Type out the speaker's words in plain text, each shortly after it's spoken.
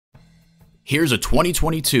Here's a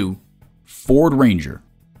 2022 Ford Ranger.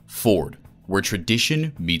 Ford, where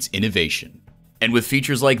tradition meets innovation. And with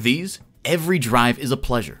features like these, every drive is a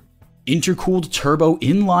pleasure. Intercooled turbo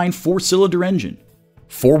inline 4-cylinder engine,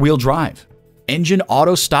 4-wheel drive, engine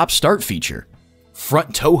auto stop-start feature,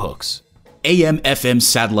 front tow hooks, AM/FM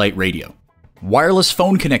satellite radio, wireless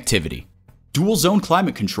phone connectivity, dual zone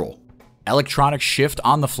climate control, electronic shift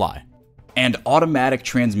on the fly, and automatic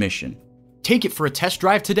transmission. Take it for a test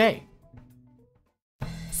drive today.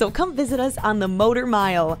 So come visit us on the Motor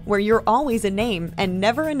Mile, where you're always a name and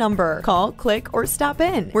never a number. Call, click, or stop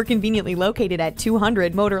in. We're conveniently located at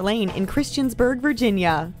 200 Motor Lane in Christiansburg,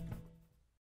 Virginia.